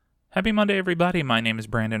Happy Monday, everybody. My name is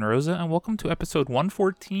Brandon Rosa, and welcome to episode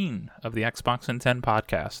 114 of the Xbox in 10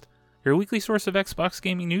 podcast, your weekly source of Xbox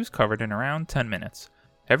gaming news covered in around 10 minutes.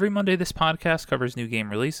 Every Monday, this podcast covers new game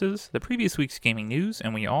releases, the previous week's gaming news,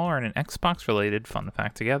 and we all are in an Xbox-related fun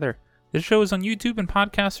fact together. This show is on YouTube and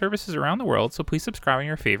podcast services around the world, so please subscribe on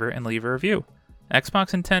your favorite and leave a review.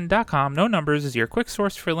 Xboxin10.com, no numbers, is your quick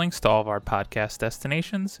source for links to all of our podcast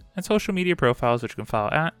destinations and social media profiles, which you can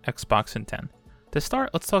follow at Xboxin10. To start,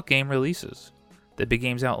 let's talk game releases. The big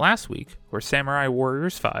games out last week were Samurai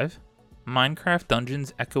Warriors 5, Minecraft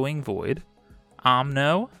Dungeons Echoing Void,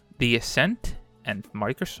 Omno, The Ascent, and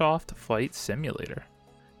Microsoft Flight Simulator.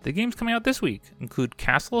 The games coming out this week include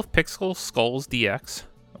Castle of Pixel Skulls DX,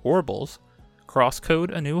 Orbles,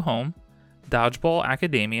 Crosscode A New Home, Dodgeball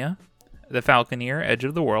Academia, The Falconeer Edge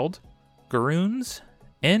of the World, Garoons,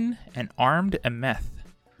 In, and Armed Emeth.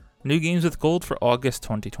 New games with gold for August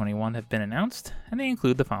 2021 have been announced, and they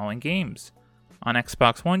include the following games. On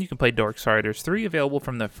Xbox One, you can play Darksiders 3, available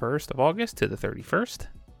from the 1st of August to the 31st.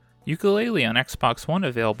 Yooka-Laylee on Xbox One,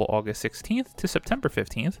 available August 16th to September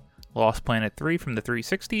 15th. Lost Planet 3 from the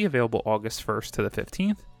 360, available August 1st to the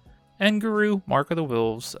 15th. And Garou, Mark of the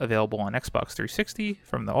Wolves, available on Xbox 360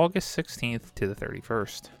 from the August 16th to the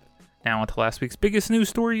 31st. Now on to last week's biggest news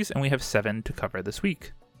stories, and we have 7 to cover this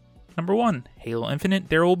week. Number 1, Halo Infinite.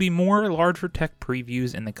 There will be more larger tech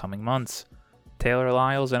previews in the coming months. Taylor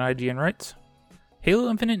Lyles and IGN writes, Halo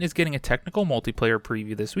Infinite is getting a technical multiplayer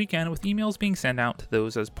preview this weekend, with emails being sent out to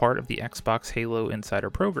those as part of the Xbox Halo Insider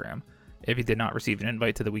program. If you did not receive an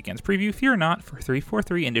invite to the weekend's preview, fear not, for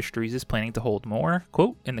 343 Industries is planning to hold more,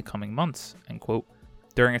 quote, in the coming months, end quote.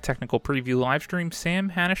 During a technical preview livestream, Sam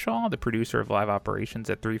Hanishaw, the producer of live operations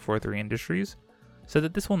at 343 Industries, said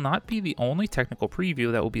that this will not be the only technical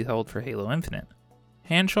preview that will be held for Halo Infinite.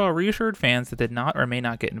 Hanshaw reassured fans that did not or may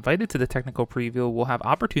not get invited to the technical preview will have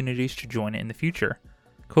opportunities to join it in the future.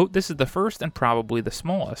 Quote, this is the first and probably the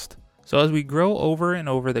smallest. So as we grow over and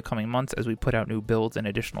over the coming months as we put out new builds and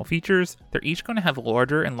additional features, they're each going to have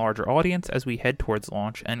larger and larger audience as we head towards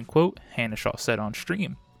launch, end quote, Hanishaw said on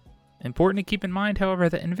stream. Important to keep in mind, however,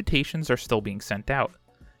 that invitations are still being sent out.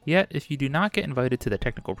 Yet, if you do not get invited to the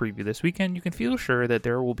technical preview this weekend, you can feel sure that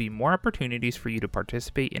there will be more opportunities for you to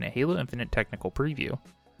participate in a Halo Infinite technical preview.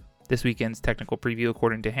 This weekend's technical preview,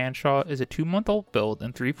 according to Hanshaw, is a 2-month-old build,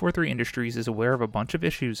 and 343 Industries is aware of a bunch of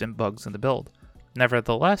issues and bugs in the build.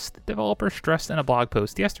 Nevertheless, the developer stressed in a blog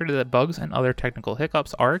post yesterday that bugs and other technical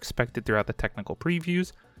hiccups are expected throughout the technical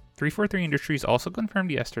previews. 343 Industries also confirmed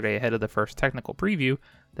yesterday ahead of the first technical preview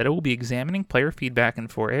that it will be examining player feedback in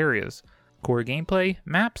 4 areas: core gameplay,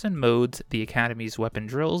 maps and modes, the Academy's weapon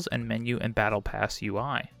drills, and menu and battle pass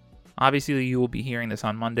UI. Obviously, you will be hearing this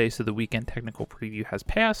on Monday, so the weekend technical preview has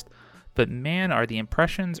passed, but man, are the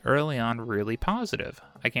impressions early on really positive.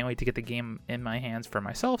 I can't wait to get the game in my hands for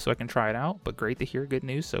myself so I can try it out, but great to hear good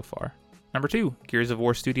news so far. Number 2, Gears of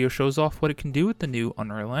War Studio shows off what it can do with the new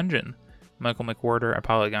Unreal Engine. Michael McWhorter at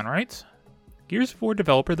Polygon writes, Gears of War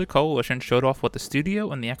developer The Coalition showed off what the studio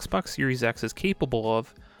and the Xbox Series X is capable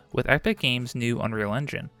of with Epic Games' new Unreal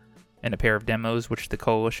Engine. In a pair of demos which the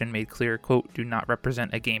Coalition made clear, quote, do not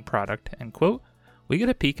represent a game product, end quote, we get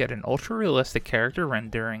a peek at an ultra-realistic character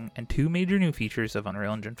rendering and 2 major new features of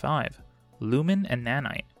Unreal Engine 5, Lumen and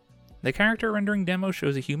Nanite. The character rendering demo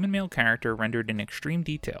shows a human male character rendered in extreme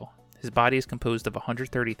detail. His body is composed of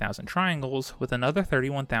 130,000 triangles, with another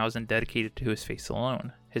 31,000 dedicated to his face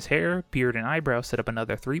alone. His hair, beard, and eyebrows set up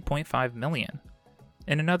another 3.5 million.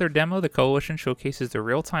 In another demo, the Coalition showcases the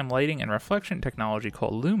real-time lighting and reflection technology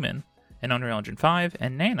called Lumen in Unreal Engine 5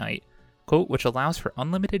 and Nanite, quote, which allows for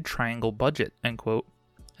unlimited triangle budget, end quote.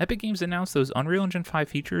 Epic Games announced those Unreal Engine 5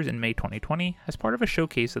 features in May 2020 as part of a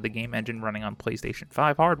showcase of the game engine running on PlayStation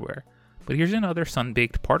 5 hardware. But here's another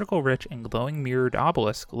sun-baked, particle-rich, and glowing mirrored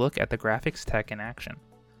obelisk look at the graphics tech in action.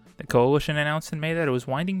 The Coalition announced in May that it was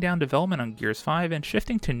winding down development on Gears 5 and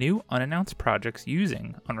shifting to new, unannounced projects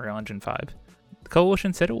using Unreal Engine 5. The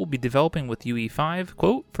Coalition said it will be developing with UE5,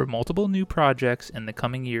 quote, for multiple new projects in the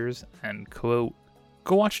coming years, end quote.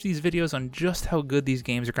 Go watch these videos on just how good these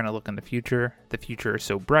games are going to look in the future. The future is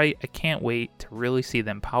so bright, I can't wait to really see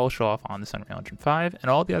them polish off on this Unreal Engine 5 and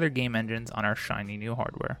all the other game engines on our shiny new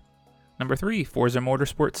hardware. Number 3, Forza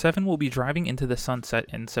Motorsport 7 will be driving into the sunset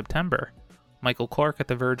in September. Michael Clark at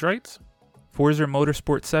The Verge writes, Forza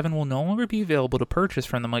Motorsport 7 will no longer be available to purchase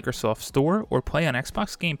from the Microsoft Store or play on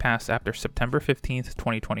Xbox Game Pass after September 15th,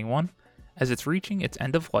 2021, as it's reaching its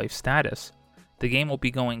end-of-life status. The game will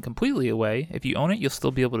be going completely away. If you own it, you'll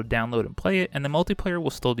still be able to download and play it, and the multiplayer will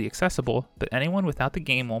still be accessible, but anyone without the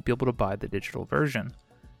game won't be able to buy the digital version.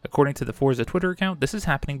 According to the Forza Twitter account, this is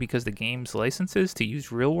happening because the game's licenses to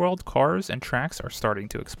use real-world cars and tracks are starting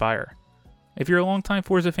to expire. If you're a longtime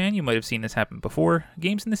Forza fan, you might have seen this happen before.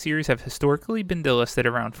 Games in the series have historically been delisted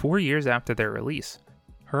around 4 years after their release.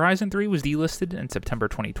 Horizon 3 was delisted in September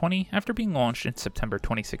 2020 after being launched in September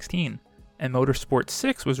 2016, and Motorsport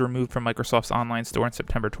 6 was removed from Microsoft's online store in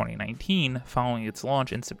September 2019 following its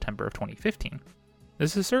launch in September of 2015.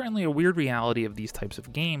 This is certainly a weird reality of these types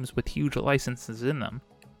of games with huge licenses in them.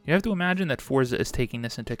 You have to imagine that Forza is taking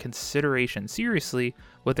this into consideration seriously,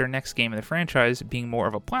 with their next game in the franchise being more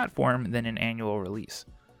of a platform than an annual release.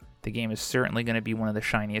 The game is certainly going to be one of the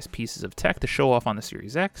shiniest pieces of tech to show off on the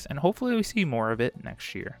Series X, and hopefully we see more of it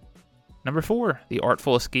next year. Number 4, The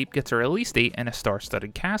Artful Escape gets a release date and a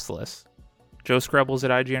star-studded cast list. Joe Screbbles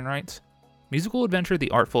at IGN writes, musical adventure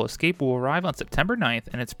The Artful Escape will arrive on September 9th,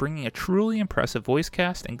 and it's bringing a truly impressive voice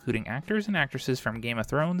cast, including actors and actresses from Game of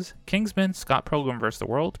Thrones, Kingsman, Scott Pilgrim vs. the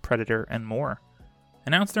World, Predator, and more.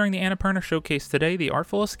 Announced during the Annapurna showcase today, The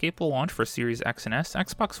Artful Escape will launch for Series X and S,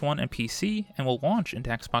 Xbox One, and PC, and will launch into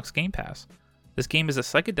Xbox Game Pass. This game is a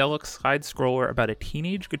psychedelic side-scroller about a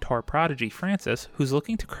teenage guitar prodigy, Francis, who's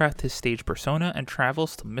looking to craft his stage persona and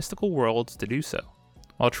travels to mystical worlds to do so.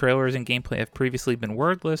 While trailers and gameplay have previously been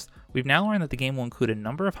wordless, we've now learned that the game will include a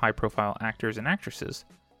number of high-profile actors and actresses.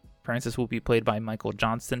 Francis will be played by Michael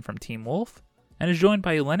Johnston from Teen Wolf, and is joined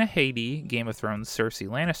by Lena Headey, Game of Thrones Cersei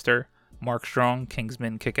Lannister, Mark Strong,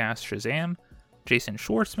 Kingsman, Kick-Ass, Shazam, Jason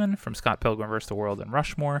Schwartzman from Scott Pilgrim vs. the World and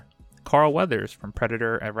Rushmore, Carl Weathers from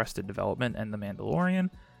Predator, Arrested Development, and The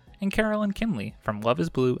Mandalorian, and Carolyn Kinley from Love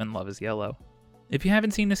is Blue and Love is Yellow. If you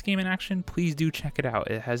haven't seen this game in action, please do check it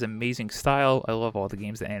out. It has amazing style. I love all the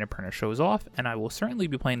games that Annapurna shows off, and I will certainly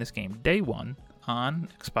be playing this game day one on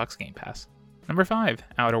Xbox Game Pass. Number 5,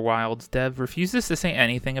 Outer Wilds dev refuses to say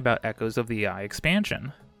anything about Echoes of the Eye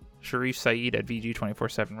expansion. Sharif Saeed at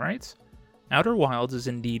VG247 writes, Outer Wilds is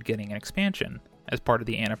indeed getting an expansion. As part of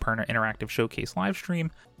the Annapurna Interactive Showcase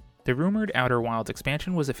livestream, the rumored Outer Wilds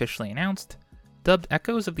expansion was officially announced. Dubbed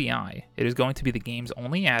Echoes of the Eye, it is going to be the game's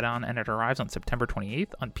only add-on, and it arrives on September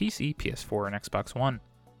 28th on PC, PS4, and Xbox One.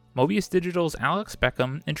 Mobius Digital's Alex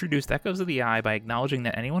Beckham introduced Echoes of the Eye by acknowledging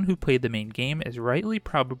that anyone who played the main game is rightly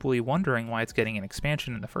probably wondering why it's getting an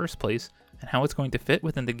expansion in the first place, and how it's going to fit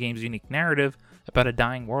within the game's unique narrative about a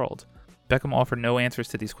dying world. Beckham offered no answers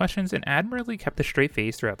to these questions and admirably kept a straight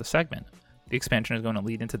face throughout the segment. The expansion is going to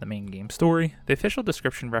lead into the main game story. The official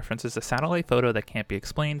description references a satellite photo that can't be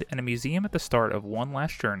explained and a museum at the start of one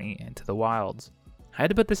last journey into the wilds. I had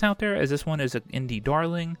to put this out there as this one is an indie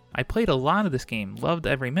darling. I played a lot of this game, loved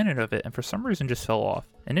every minute of it, and for some reason just fell off.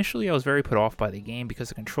 Initially I was very put off by the game because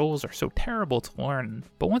the controls are so terrible to learn,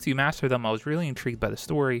 but once you master them I was really intrigued by the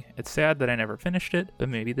story. It's sad that I never finished it, but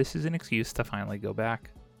maybe this is an excuse to finally go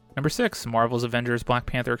back. Number 6, Marvel's Avengers Black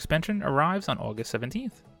Panther expansion arrives on August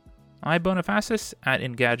 17th. iBonifacis at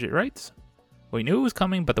Engadget writes, we knew it was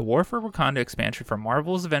coming, but the War for Wakanda expansion for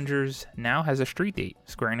Marvel's Avengers now has a street date.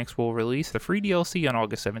 Square Enix will release the free DLC on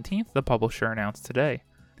August 17th, the publisher announced today.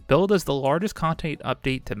 Billed as the largest content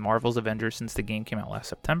update to Marvel's Avengers since the game came out last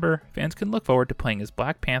September, fans can look forward to playing as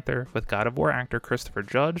Black Panther, with God of War actor Christopher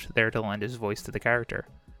Judge there to lend his voice to the character.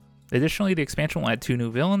 Additionally, the expansion will add 2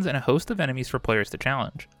 new villains and a host of enemies for players to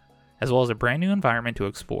challenge, as well as a brand new environment to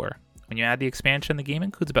explore. When you add the expansion, the game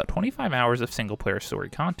includes about 25 hours of single-player story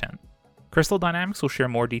content. Crystal Dynamics will share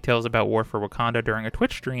more details about War for Wakanda during a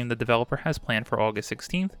Twitch stream the developer has planned for August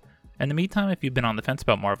 16th. In the meantime, if you've been on the fence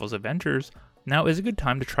about Marvel's Avengers, now is a good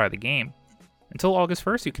time to try the game. Until August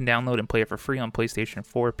 1st, you can download and play it for free on PlayStation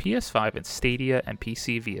 4, PS5, and Stadia, and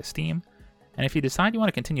PC via Steam. And if you decide you want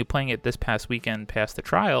to continue playing it this past weekend past the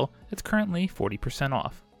trial, it's currently 40%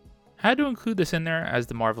 off. I had to include this in there as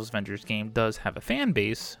the Marvel's Avengers game does have a fan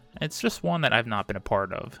base. It's just one that I've not been a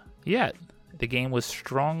part of yet. The game was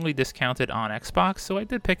strongly discounted on Xbox, so I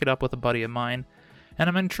did pick it up with a buddy of mine, and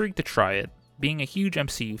I'm intrigued to try it. Being a huge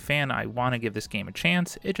MCU fan, I want to give this game a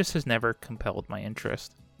chance, it just has never compelled my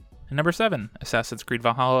interest. And number 7, Assassin's Creed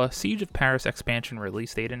Valhalla Siege of Paris expansion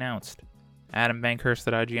release date announced. Adam Bankhurst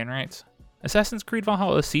at IGN writes, Assassin's Creed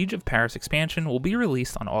Valhalla Siege of Paris expansion will be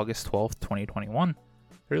released on August 12, 2021.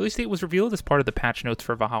 The release date was revealed as part of the patch notes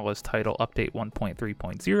for Valhalla's title Update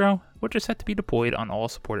 1.3.0, which is set to be deployed on all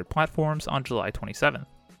supported platforms on July 27th.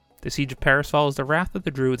 The Siege of Paris follows the Wrath of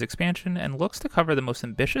the Druids expansion and looks to cover the most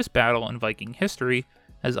ambitious battle in Viking history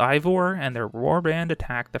as Eivor and their warband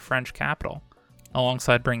attack the French capital.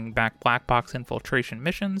 Alongside bringing back black box infiltration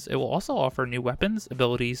missions, it will also offer new weapons,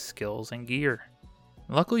 abilities, skills, and gear.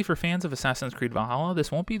 Luckily for fans of Assassin's Creed Valhalla,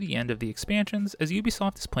 this won't be the end of the expansions, as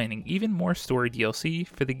Ubisoft is planning even more story DLC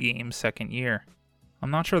for the game's second year.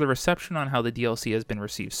 I'm not sure the reception on how the DLC has been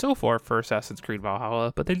received so far for Assassin's Creed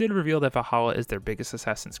Valhalla, but they did reveal that Valhalla is their biggest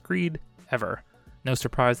Assassin's Creed ever. No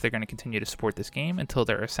surprise they're going to continue to support this game until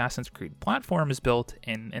their Assassin's Creed platform is built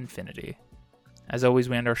in Infinity. As always,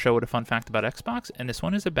 we end our show with a fun fact about Xbox, and this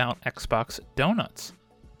one is about Xbox Donuts.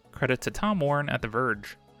 Credit to Tom Warren at The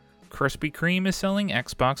Verge. Krispy Kreme is selling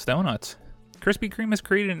Xbox Donuts. Krispy Kreme has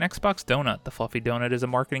created an Xbox Donut. The fluffy donut is a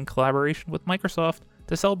marketing collaboration with Microsoft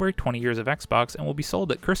to celebrate 20 years of Xbox and will be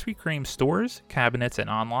sold at Krispy Kreme stores, cabinets, and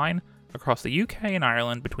online across the UK and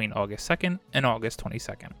Ireland between August 2nd and August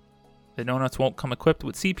 22nd. The donuts won't come equipped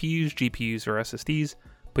with CPUs, GPUs, or SSDs,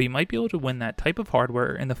 but you might be able to win that type of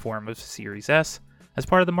hardware in the form of Series S. As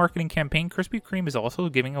part of the marketing campaign, Krispy Kreme is also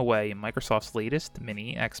giving away Microsoft's latest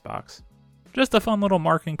mini Xbox. Just a fun little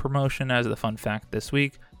marketing promotion as the fun fact this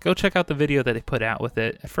week. Go check out the video that they put out with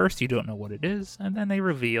it. At first you don't know what it is, and then they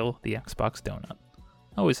reveal the Xbox Donut.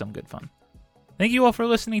 Always some good fun. Thank you all for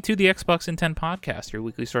listening to the Xbox in 10 podcast, your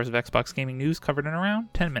weekly source of Xbox gaming news covered in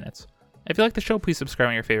around 10 minutes. If you like the show, please subscribe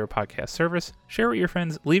on your favorite podcast service, share with your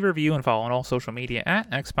friends, leave a review, and follow on all social media at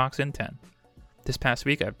Xbox in 10. This past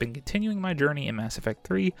week, I've been continuing my journey in Mass Effect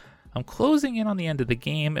 3. I'm closing in on the end of the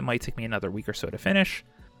game. It might take me another week or so to finish.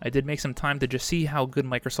 I did make some time to just see how good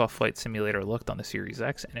Microsoft Flight Simulator looked on the Series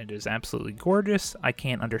X, and it is absolutely gorgeous. I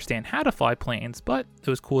can't understand how to fly planes, but it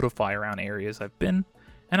was cool to fly around areas I've been,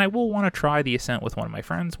 and I will want to try the Ascent with one of my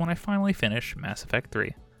friends when I finally finish Mass Effect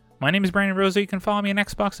 3. My name is Brandon Rosa. You can follow me on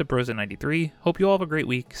Xbox at Brosa93. Hope you all have a great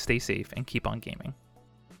week, stay safe, and keep on gaming.